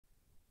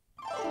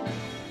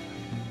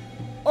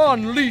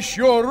Unleash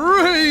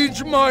your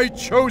rage, my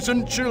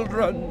chosen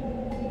children!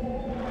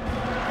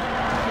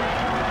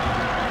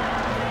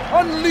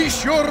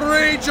 Unleash your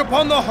rage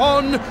upon the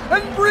Hun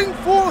and bring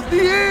forth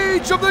the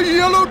age of the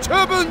Yellow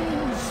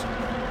Turbans!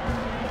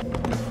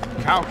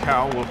 Cao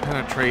Cao will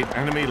penetrate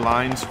enemy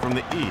lines from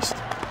the east,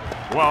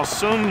 while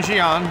Sun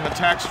Jian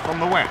attacks from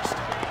the west.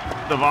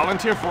 The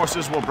volunteer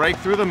forces will break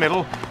through the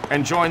middle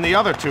and join the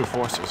other two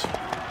forces.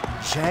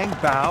 Zhang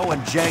Bao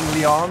and Zhang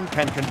Liang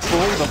can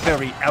control the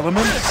very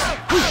elements?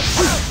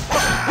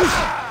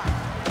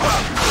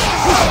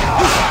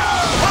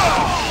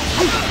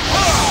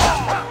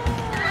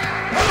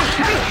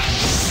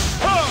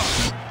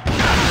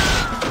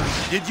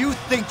 Did you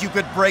think you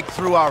could break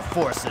through our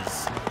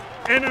forces?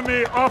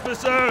 Enemy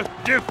officer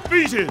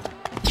defeated!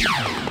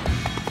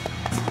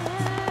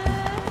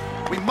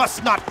 We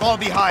must not fall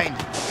behind!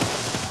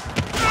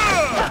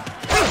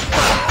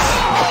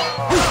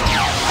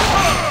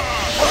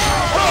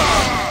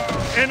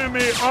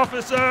 Enemy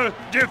officer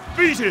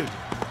defeated!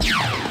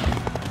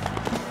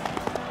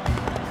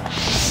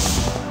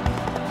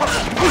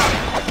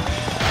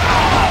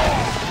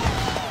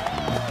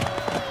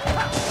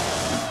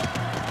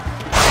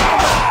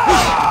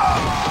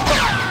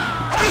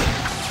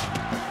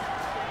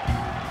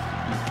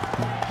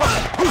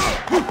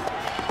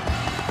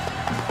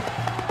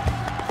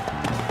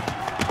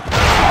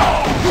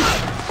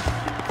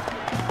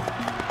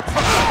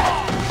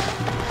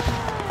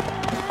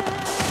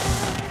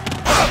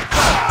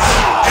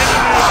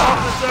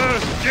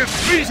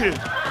 Defeated!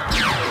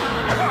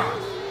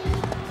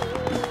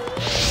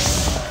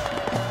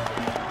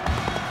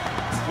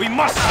 We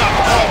must not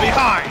fall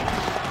behind!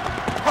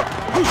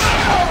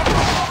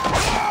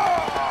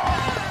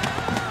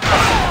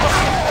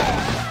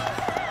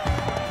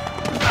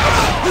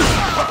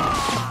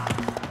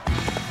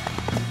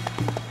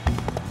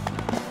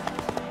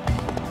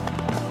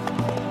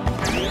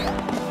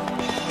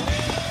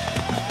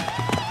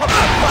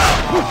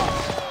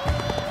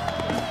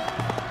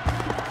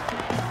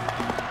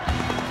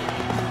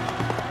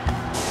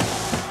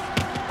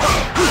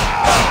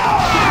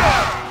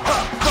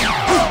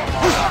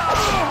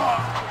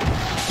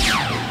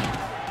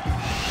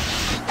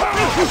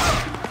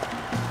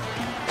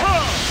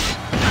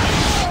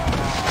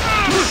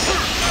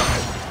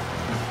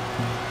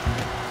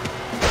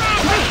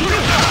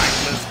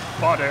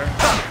 Fodder.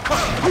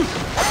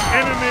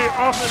 Enemy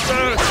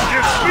officer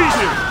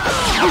defeated!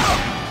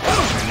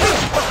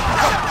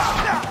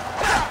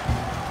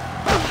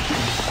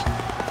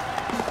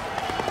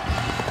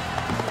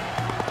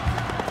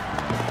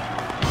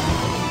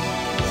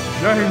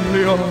 Zhang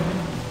Liang,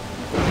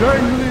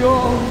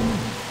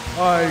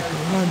 I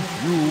grant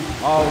you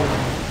power.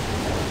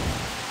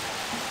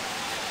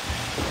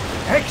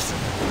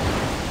 Excellent!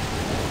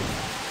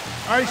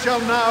 I shall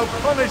now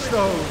punish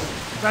those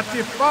that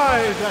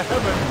defy the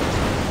heavens.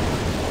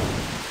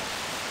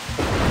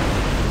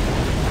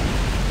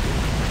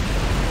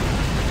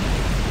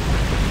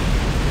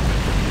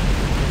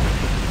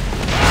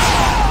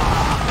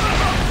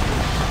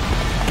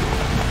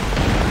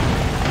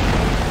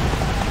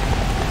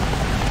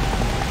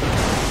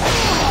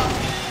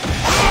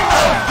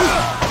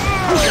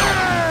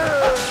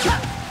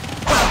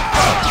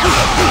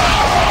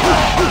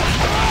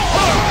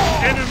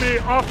 Enemy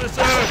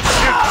officer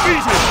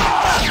defeated!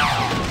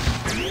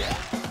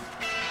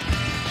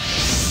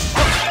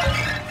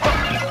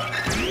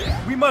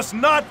 We must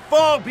not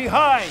fall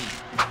behind!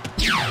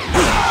 You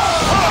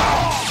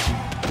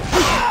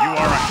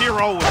are a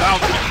hero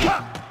without me.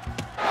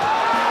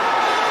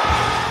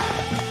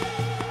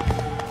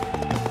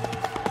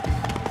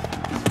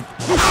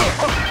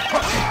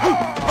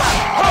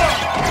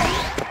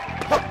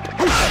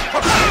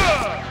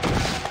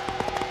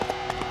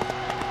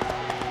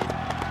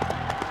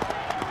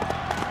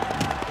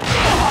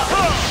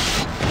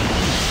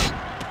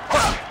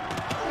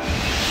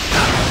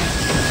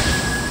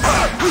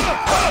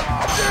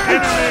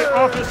 Enemy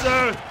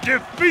officer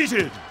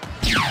defeated!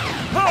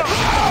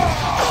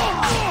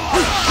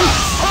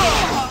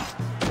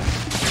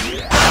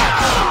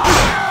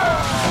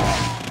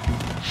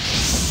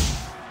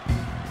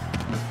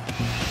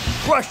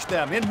 Crush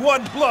them in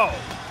one blow!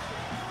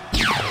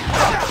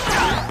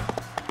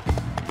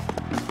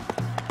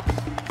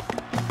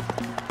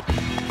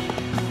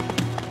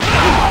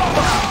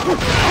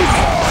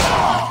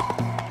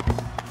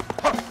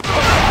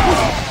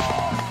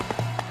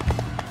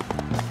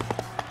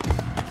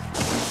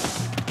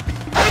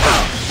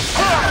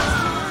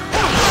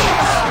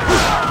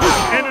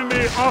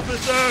 Enemy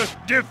officer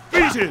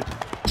defeated!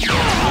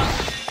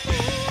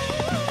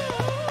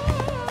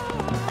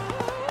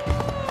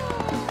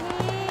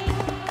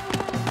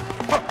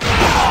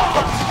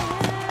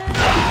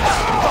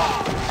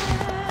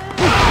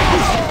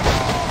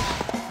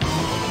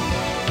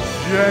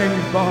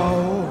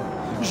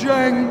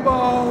 Zhang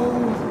Bao,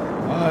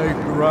 I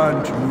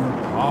grant you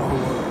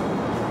power.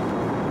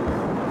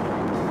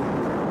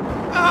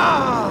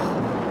 Ah!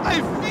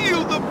 I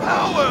feel the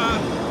power!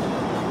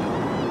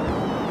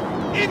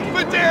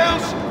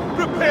 Infidels,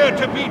 prepare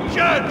to be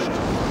judged!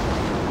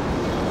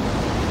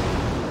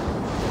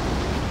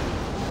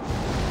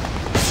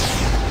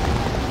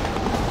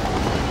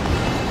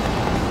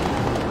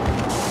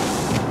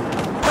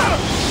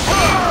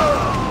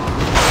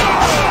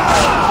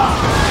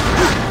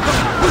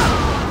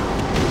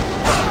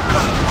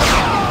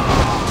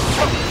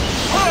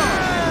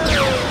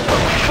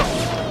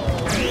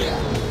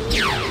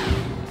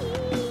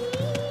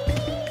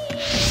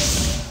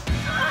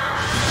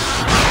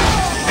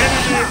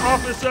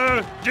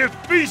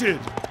 defeated!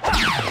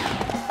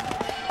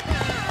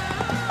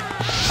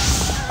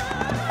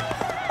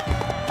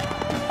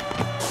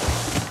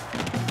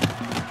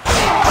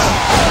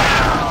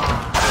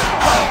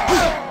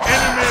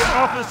 Enemy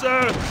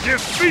officer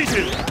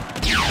defeated!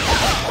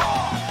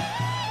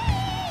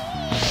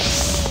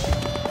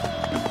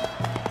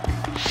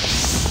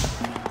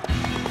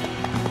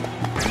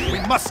 We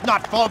must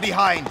not fall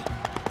behind.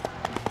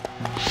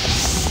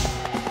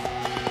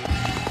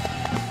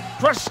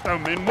 Crush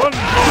them in one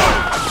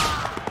blow!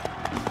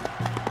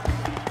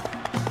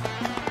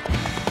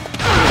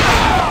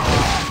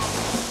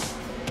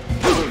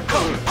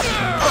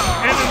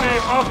 Enemy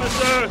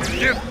officer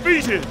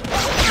defeated!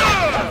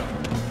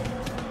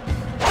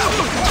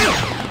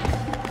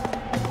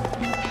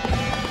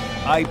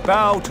 I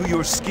bow to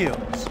your skills.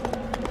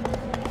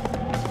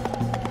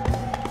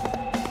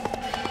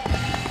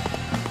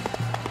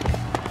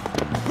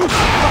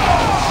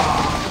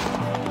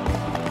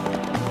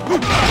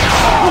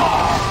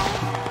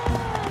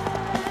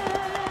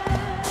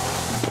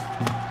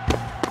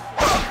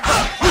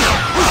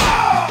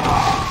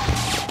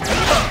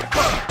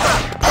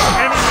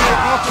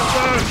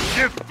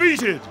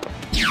 Defeated!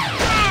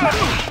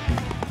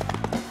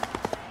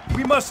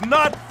 We must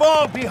not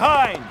fall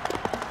behind!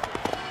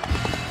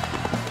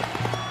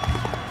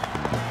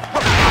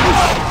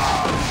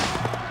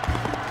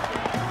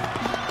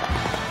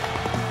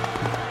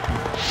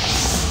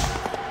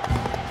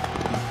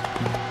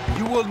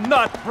 You will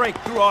not break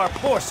through our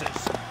forces!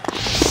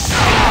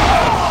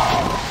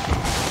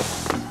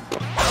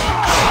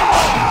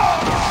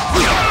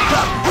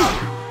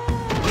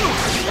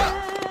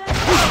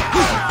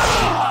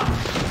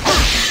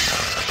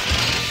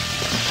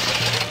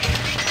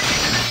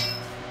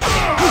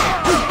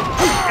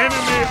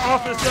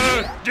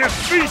 Officer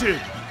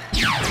defeated!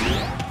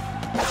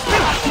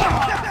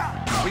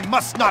 We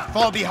must not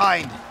fall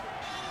behind!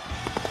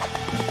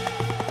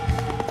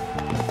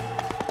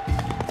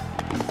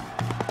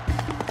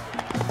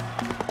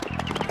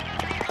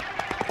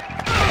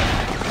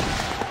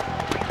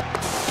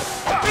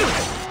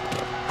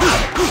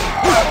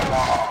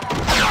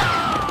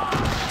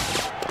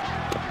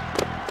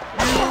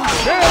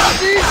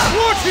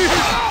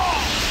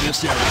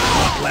 This area will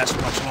not last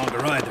much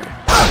longer either.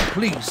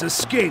 Please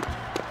escape.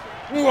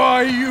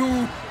 Why,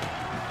 you